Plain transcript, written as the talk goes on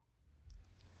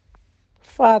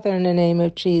Father, in the name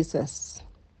of Jesus,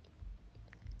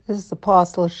 this is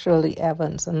Apostle Shirley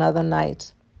Evans, another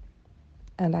night,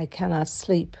 and I cannot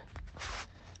sleep.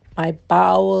 My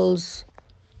bowels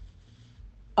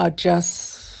are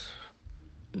just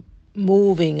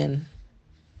moving and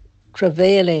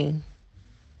travailing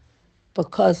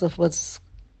because of what's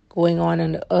going on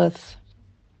in the earth.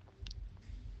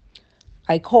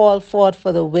 I call forth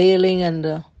for the wailing and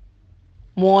the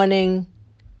mourning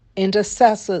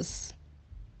intercessors,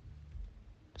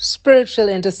 spiritual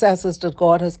intercessors that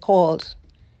God has called.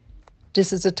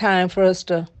 This is a time for us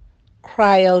to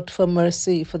cry out for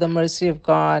mercy, for the mercy of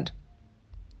God.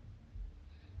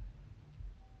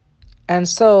 And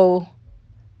so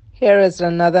here is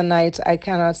another night I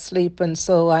cannot sleep, and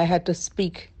so I had to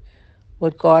speak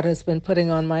what God has been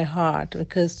putting on my heart,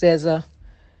 because there's a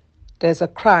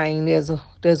crying, there's a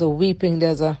weeping,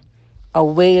 there's a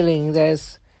wailing,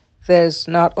 there's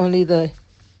not only the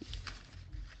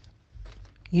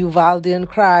Uvaldeian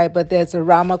cry, but there's a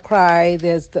Rama cry,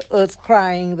 there's the earth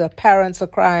crying, the parents are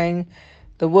crying,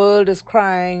 the world is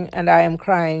crying, and I am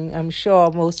crying. I'm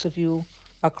sure most of you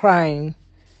are crying.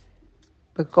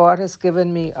 But God has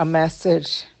given me a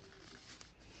message.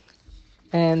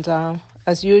 And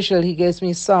as usual, he gives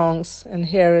me songs. And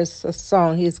here is a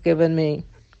song he's given me.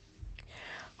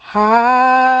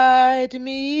 Hide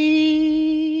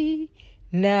me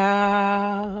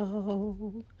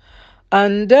now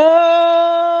under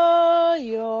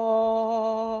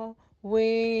your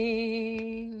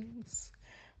wings.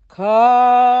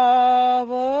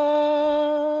 Cover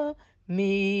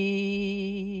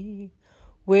me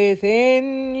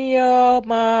within your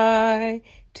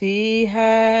mighty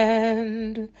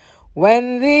hand.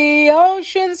 When the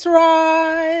oceans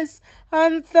rise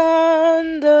and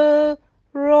thunder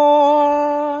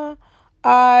roar,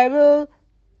 I will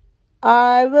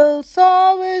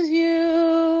soar with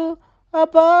you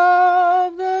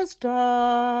above the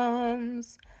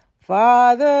storms.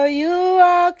 Father, you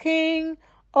are king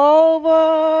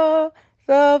over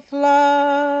the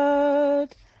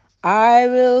flood. I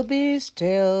will be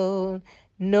still,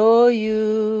 know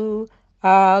you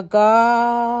are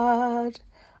God.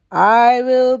 I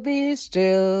will be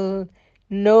still,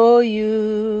 know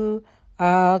you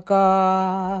are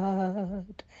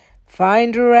God.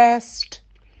 Find rest,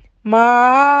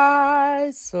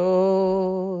 my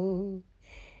soul,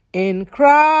 in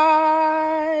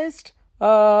Christ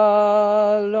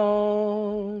alone.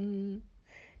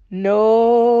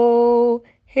 Know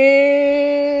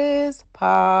his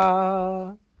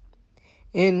power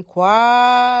in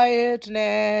quietness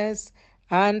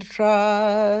and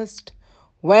trust.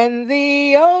 When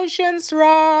the oceans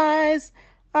rise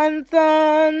and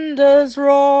thunders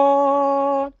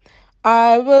roar,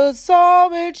 I will soar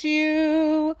with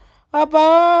you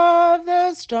above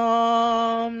the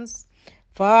storms.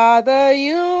 Father,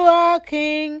 you are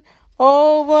king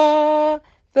over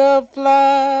the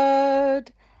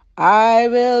flood. I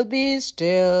will be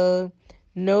still,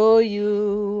 know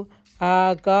you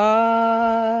are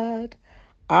God.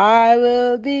 I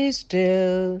will be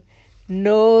still,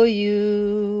 know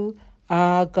you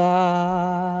are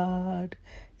God.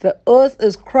 The earth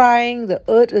is crying, the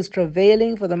earth is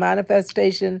travailing for the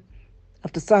manifestation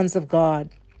of the sons of God.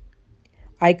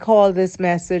 I call this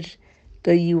message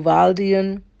the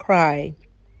Uvaldeian Cry.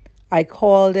 I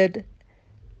called it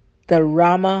the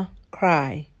Rama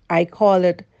Cry. I call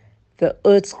it the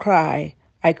earth's cry.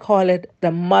 I call it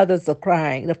the mothers are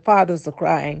crying, the fathers are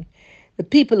crying, the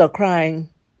people are crying,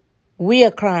 we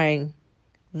are crying.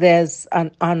 There's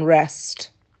an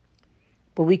unrest.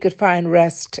 But we could find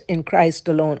rest in Christ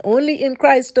alone, only in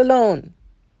Christ alone.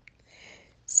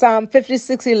 Psalm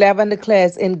 56:11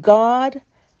 declares, in God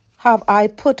have I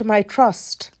put my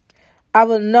trust. I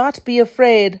will not be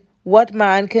afraid what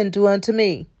man can do unto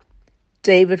me.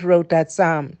 David wrote that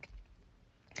psalm.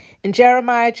 In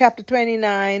Jeremiah chapter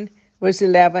 29, verse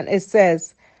 11, it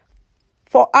says,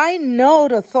 for I know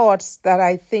the thoughts that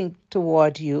I think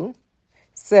toward you,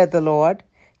 said the Lord,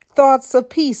 thoughts of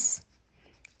peace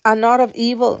and not of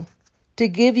evil, to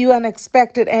give you an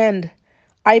expected end.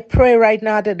 I pray right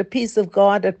now that the peace of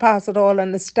God that passeth all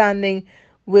understanding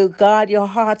will guard your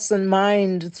hearts and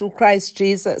mind through Christ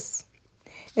Jesus.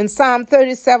 In Psalm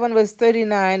 37, verse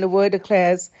 39, the word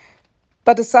declares,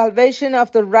 but the salvation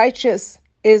of the righteous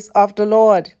is of the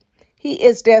Lord. He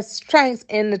is their strength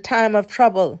in the time of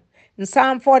trouble. In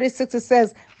Psalm 46, it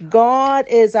says, God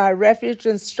is our refuge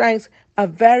and strength, a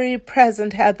very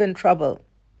present help in trouble.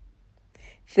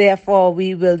 Therefore,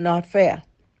 we will not fear.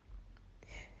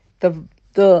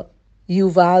 The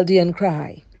Uvaldeian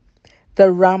cry,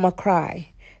 the Rama cry,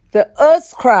 the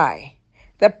earth's cry,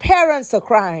 The parents are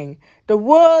crying. The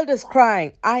world is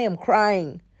crying. I am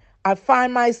crying. I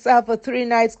find myself for 3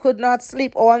 nights could not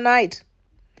sleep all night,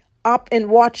 up and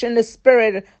watching the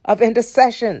spirit of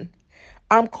intercession.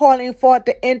 I'm calling forth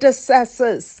the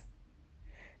intercessors,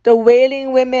 the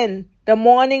wailing women, the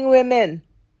mourning women,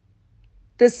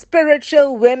 the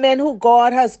spiritual women who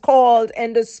God has called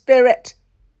in the spirit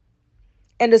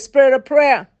of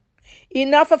prayer.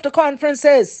 Enough of the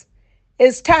conferences.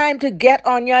 It's time to get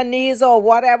on your knees or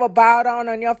whatever, bow down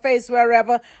on your face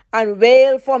wherever, and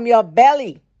wail from your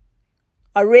belly.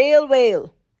 A real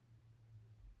wail.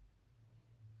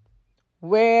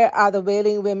 Where are the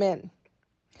wailing women?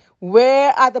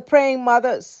 Where are the praying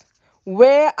mothers?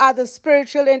 Where are the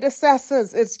spiritual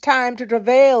intercessors? It's time to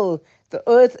travail. The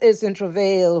earth is in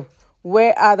travail.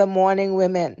 Where are the mourning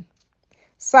women?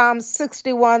 Psalm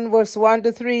 61 verse 1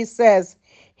 to 3 says,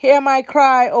 Hear my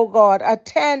cry, O God,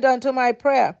 attend unto my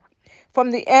prayer. From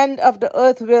the end of the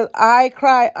earth will I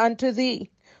cry unto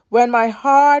thee. When my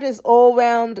heart is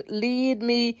overwhelmed, lead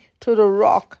me to the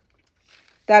rock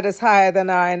that is higher than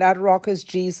I, and that rock is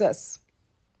Jesus.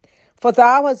 For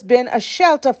thou hast been a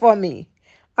shelter for me,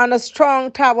 and a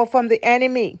strong tower from the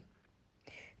enemy.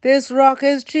 This rock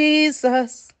is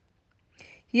Jesus.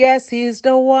 Yes, he's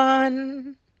the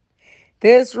one.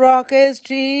 This rock is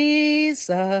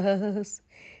Jesus,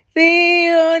 the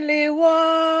only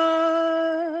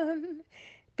one.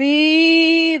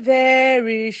 Be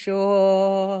very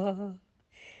sure,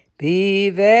 be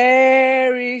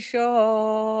very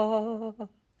sure.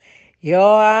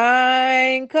 Your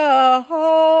anchor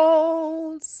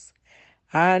holds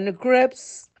and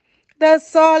grips the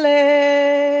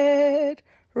solid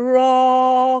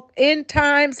rock. In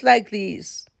times like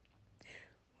these,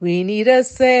 we need a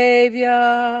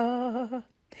Savior.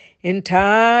 In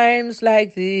times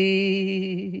like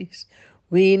these,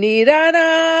 we need an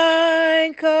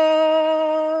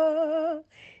anchor.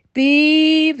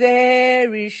 Be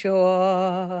very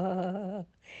sure.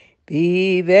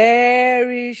 Be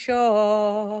very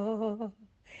sure.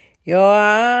 Your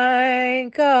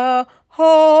anchor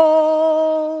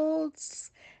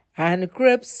holds and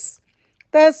grips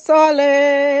the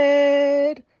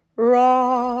solid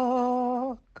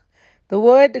rock. The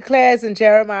word declares in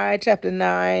Jeremiah chapter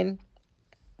 9,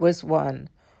 verse 1,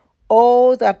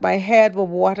 Oh, that my head were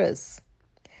waters,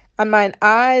 and mine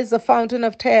eyes a fountain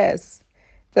of tears,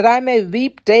 that I may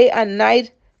weep day and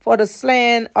night for the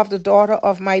slain of the daughter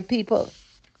of my people.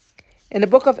 In the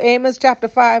book of Amos chapter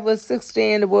 5, verse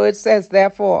 16, the word says,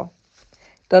 Therefore,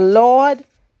 the Lord,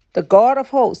 the God of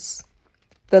hosts,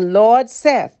 the Lord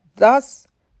saith, Thus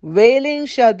wailing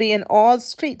shall be in all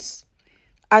streets,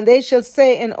 and they shall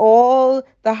say in all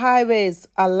the highways,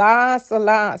 Alas,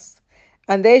 alas.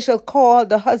 And they shall call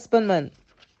the husbandman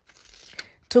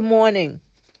to mourning,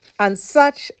 and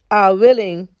such are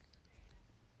willing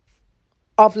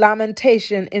of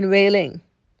lamentation in wailing.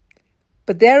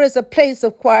 But there is a place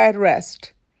of quiet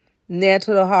rest near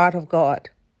to the heart of God.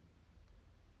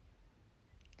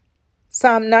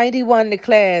 Psalm 91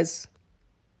 declares,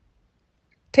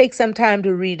 take some time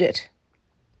to read it,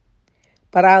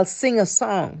 but I'll sing a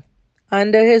song.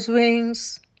 Under his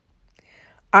wings,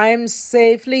 I'm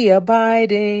safely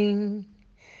abiding,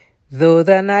 though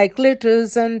the night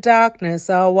glitters and darkness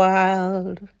are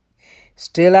wild.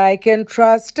 Still I can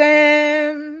trust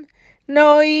him,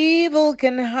 no evil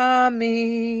can harm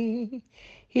me.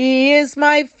 He is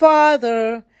my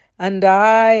father, and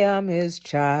I am his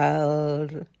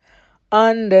child.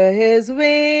 Under his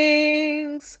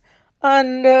wings,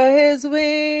 under his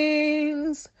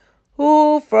wings,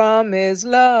 who from his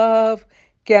love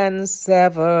can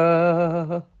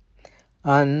sever?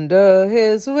 Under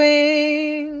his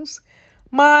wings,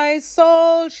 my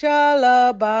soul shall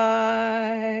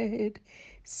abide,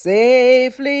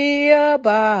 safely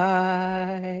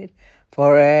abide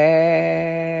forever.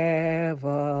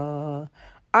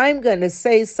 I'm going to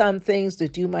say some things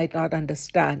that you might not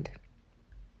understand.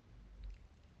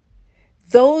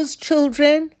 Those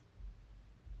children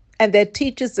and their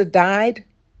teachers that died,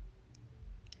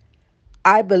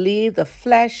 I believe the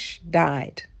flesh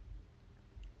died,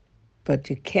 but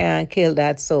you can't kill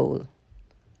that soul.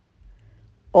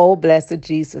 Oh, blessed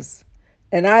Jesus.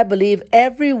 And I believe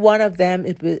every one of them,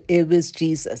 it was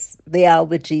Jesus. They are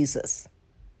with Jesus.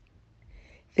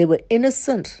 They were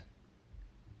innocent.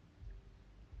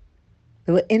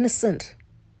 They were innocent.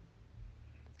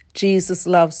 Jesus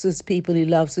loves his people. He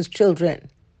loves his children.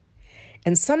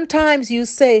 And sometimes you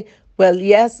say, well,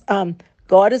 yes,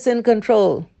 God is in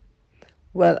control.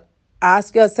 Well,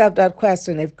 ask yourself that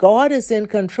question. If God is in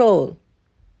control,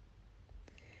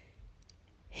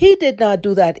 he did not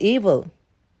do that evil,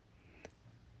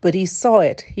 but he saw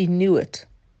it. He knew it.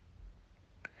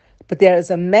 But there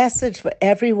is a message for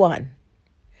everyone.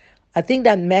 I think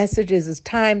that message is it's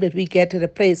time that we get to the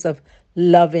place of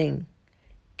loving,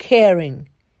 caring,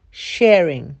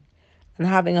 sharing, and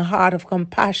having a heart of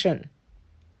compassion.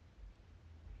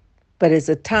 But it's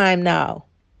a time now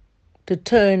to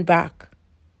turn back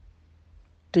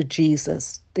to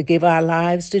Jesus, to give our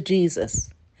lives to Jesus.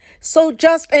 So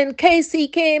just in case he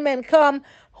came and come,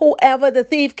 whoever the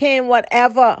thief came,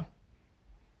 whatever,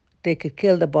 they could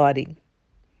kill the body.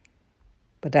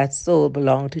 But that soul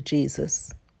belonged to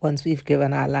Jesus once we've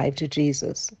given our life to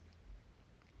Jesus.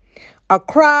 A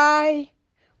cry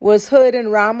was heard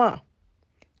in Ramah.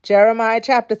 Jeremiah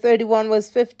chapter 31 verse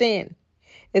 15.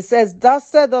 It says, "Thus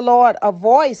said the Lord, a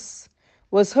voice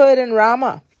was heard in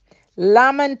Ramah,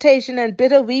 lamentation and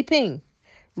bitter weeping.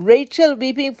 Rachel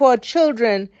weeping for her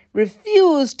children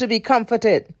refused to be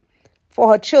comforted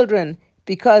for her children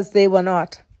because they were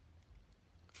not."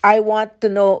 I want to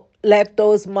know, let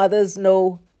those mothers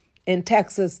know in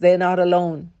Texas they're not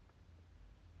alone.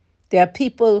 There are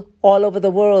people all over the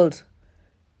world.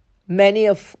 Many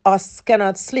of us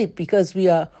cannot sleep because we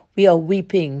are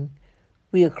weeping.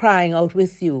 We are crying out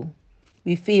with you.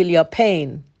 We feel your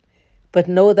pain. But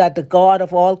know that the God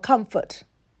of all comfort,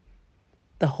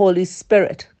 the Holy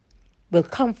Spirit, will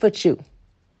comfort you.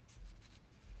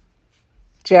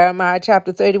 Jeremiah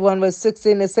chapter 31 verse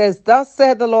 16, it says, "Thus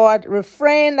said the Lord,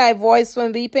 refrain thy voice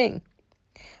from weeping,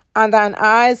 and thine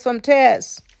eyes from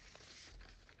tears.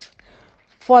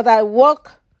 For thy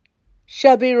work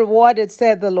shall be rewarded,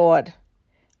 said the Lord,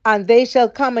 and they shall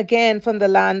come again from the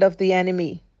land of the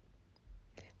enemy."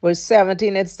 Verse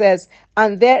 17, it says,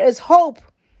 "And there is hope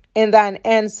in thine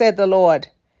end, said the Lord,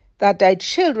 that thy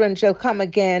children shall come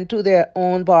again to their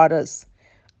own borders."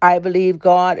 I believe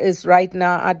God is right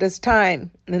now at this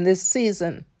time, in this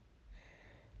season,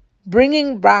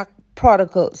 bringing back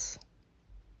prodigals,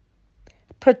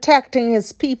 protecting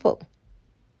his people.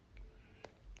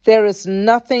 There is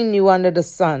nothing new under the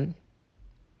sun.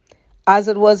 As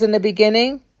it was in the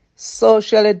beginning, so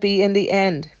shall it be in the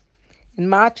end. In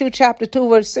Matthew chapter 2,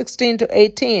 verse 16 to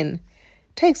 18,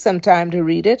 take some time to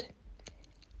read it.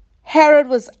 Herod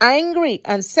was angry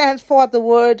and sent forth the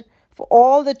word for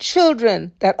all the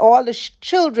children, that all the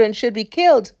children should be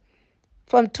killed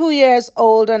from 2 years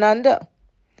old and under.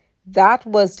 That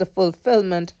was the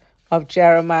fulfillment of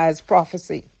Jeremiah's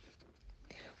prophecy.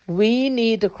 We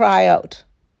need to cry out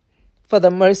for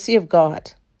the mercy of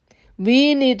God.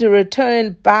 We need to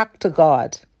return back to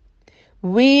God.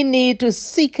 We need to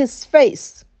seek his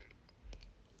face.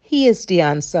 He is the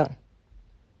answer.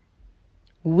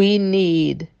 We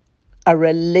need a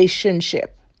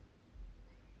relationship.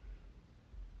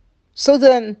 So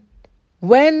then,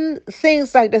 when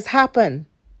things like this happen,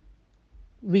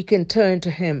 we can turn to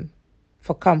him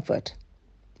for comfort.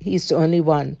 He's the only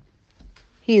one.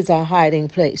 He is our hiding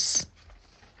place.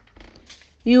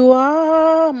 You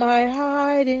are my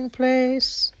hiding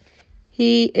place.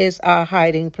 He is our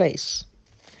hiding place.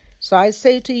 So I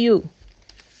say to you,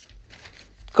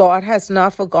 God has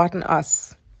not forgotten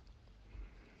us.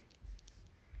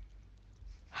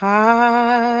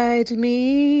 Hide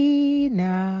me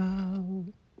now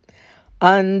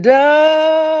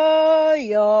under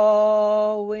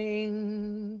your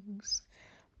wings.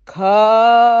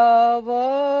 Cover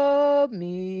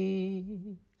me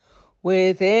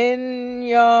within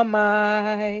your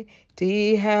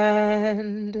mighty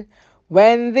hand.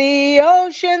 When the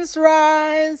oceans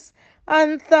rise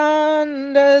and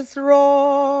thunders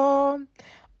roar,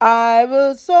 I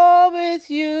will soar with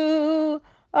you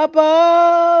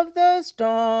above the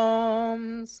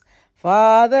storms.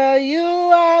 Father, you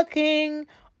are king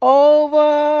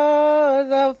over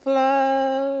the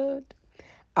flood.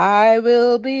 I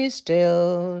will be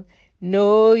still,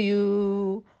 know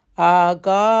you are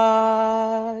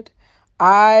God.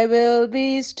 I will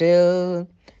be still,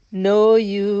 know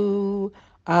you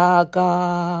are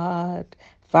God.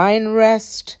 Find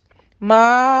rest,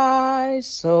 my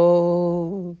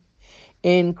soul,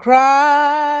 in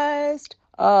Christ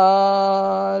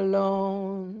alone.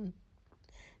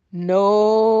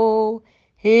 Know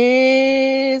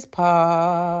his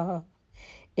power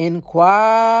in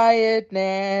quietness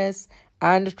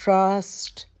and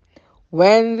trust.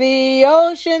 When the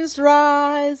oceans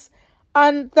rise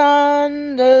and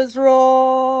thunders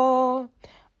roar,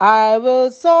 I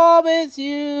will soar with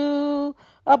you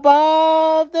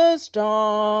above the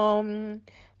storm.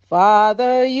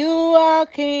 Father, you are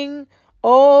king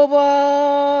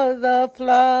over the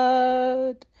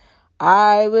flood.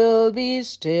 I will be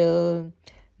still,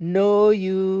 know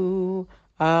you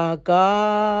are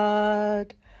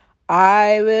God.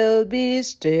 I will be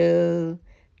still,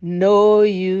 know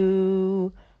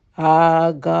you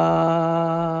our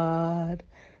God.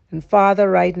 And Father,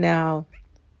 right now,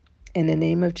 in the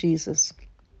name of Jesus,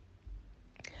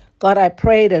 God, I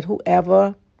pray that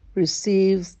whoever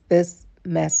receives this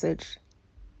message,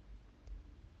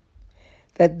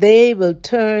 that they will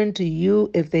turn to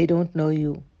you if they don't know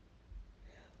you.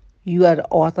 You are the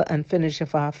author and finisher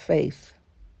of our faith.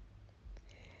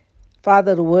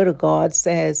 Father, the word of God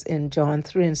says in John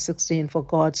 3:16, for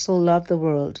God so loved the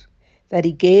world that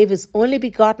he gave his only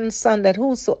begotten Son, that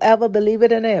whosoever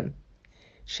believeth in him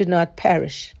should not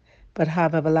perish, but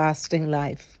have everlasting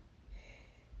life.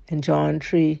 And John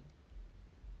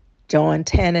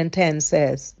 10:10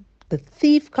 says, the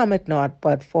thief cometh not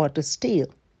but for to steal,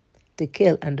 to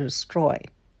kill, and to destroy.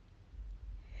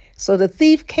 So the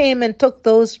thief came and took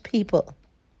those people.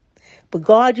 But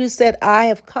God, you said, I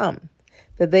have come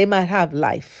that they might have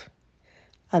life,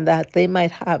 and that they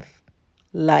might have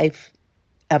life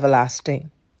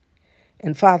everlasting.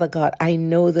 And Father God, I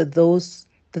know that those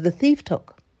that the thief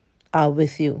took are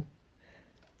with you.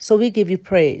 So we give you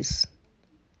praise.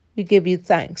 We give you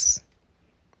thanks.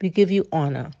 We give you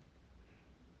honor.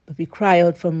 But we cry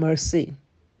out for mercy.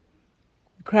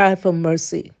 We cry out for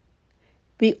mercy.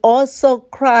 We also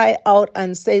cry out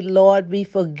and say, Lord, we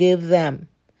forgive them.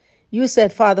 You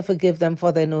said, Father, forgive them,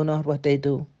 for they know not what they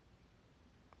do.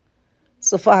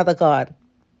 So, Father God,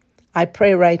 I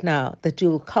pray right now that you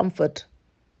will comfort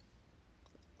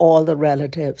all the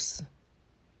relatives,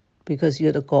 because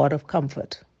you're the God of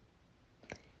comfort.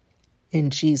 In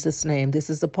Jesus' name, this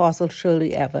is Apostle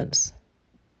Shirley Evans,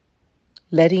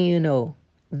 letting you know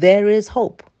there is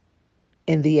hope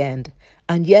in the end.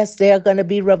 And yes, there are going to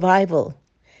be revival.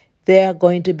 There are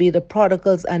going to be the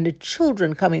prodigals and the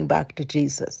children coming back to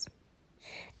Jesus.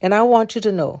 And I want you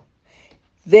to know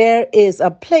there is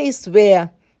a place where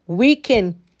we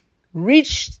can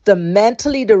reach the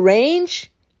mentally deranged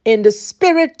in the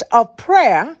spirit of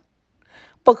prayer,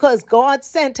 because God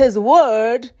sent his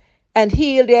word and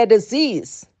healed their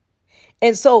disease.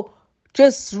 And so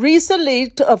just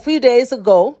recently, a few days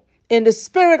ago, in the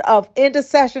spirit of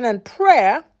intercession and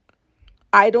prayer,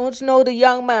 I don't know the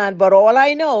young man, but all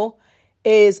I know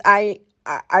is I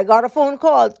got a phone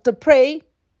call to pray.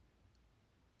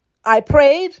 I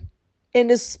prayed in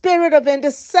the spirit of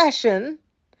intercession.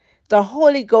 The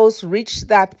Holy Ghost reached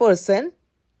that person,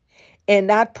 and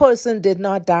that person did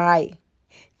not die.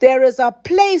 There is a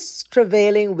place,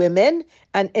 travailing women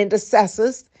and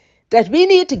intercessors, that we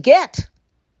need to get.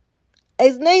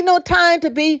 It ain't no time to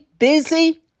be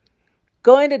busy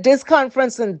going to this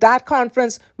conference and that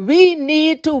conference. We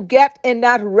need to get in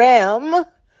that realm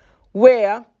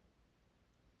where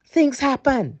things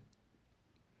happen.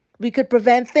 We could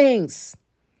prevent things.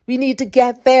 We need to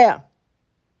get there.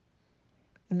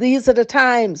 These are the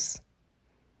times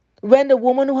when the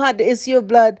woman who had the issue of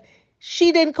blood,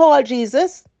 she didn't call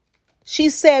Jesus. She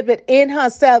said within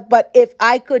herself, but if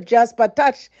I could just but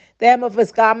touch the hem of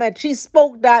his garment. She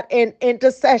spoke that in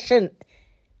intercession,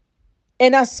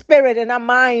 in her spirit, in her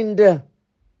mind.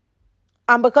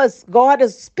 And because God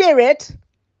is spirit,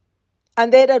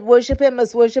 and they that worship him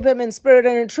must worship him in spirit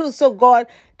and in truth. So God,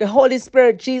 the Holy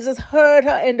Spirit, Jesus, heard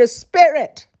her in the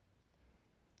spirit.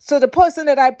 So the person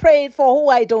that I prayed for, who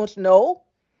I don't know,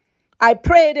 I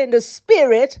prayed in the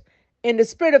spirit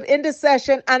of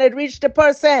intercession, and it reached the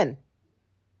person.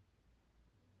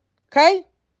 Okay?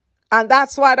 And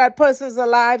that's why that person is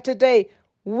alive today.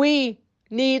 We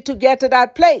need to get to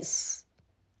that place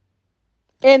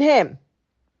in him.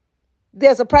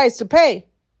 There's a price to pay,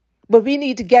 but we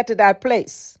need to get to that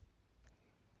place.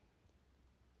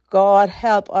 God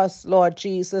help us, Lord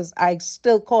Jesus. I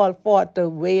still call forth the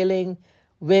wailing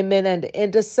women and the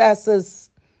intercessors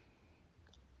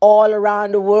all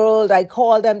around the world. I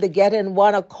call them to get in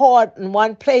one accord, in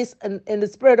one place, in the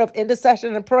spirit of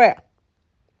intercession and prayer.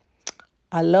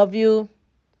 I love you.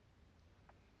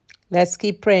 Let's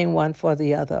keep praying one for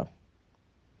the other.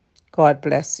 God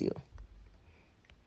bless you.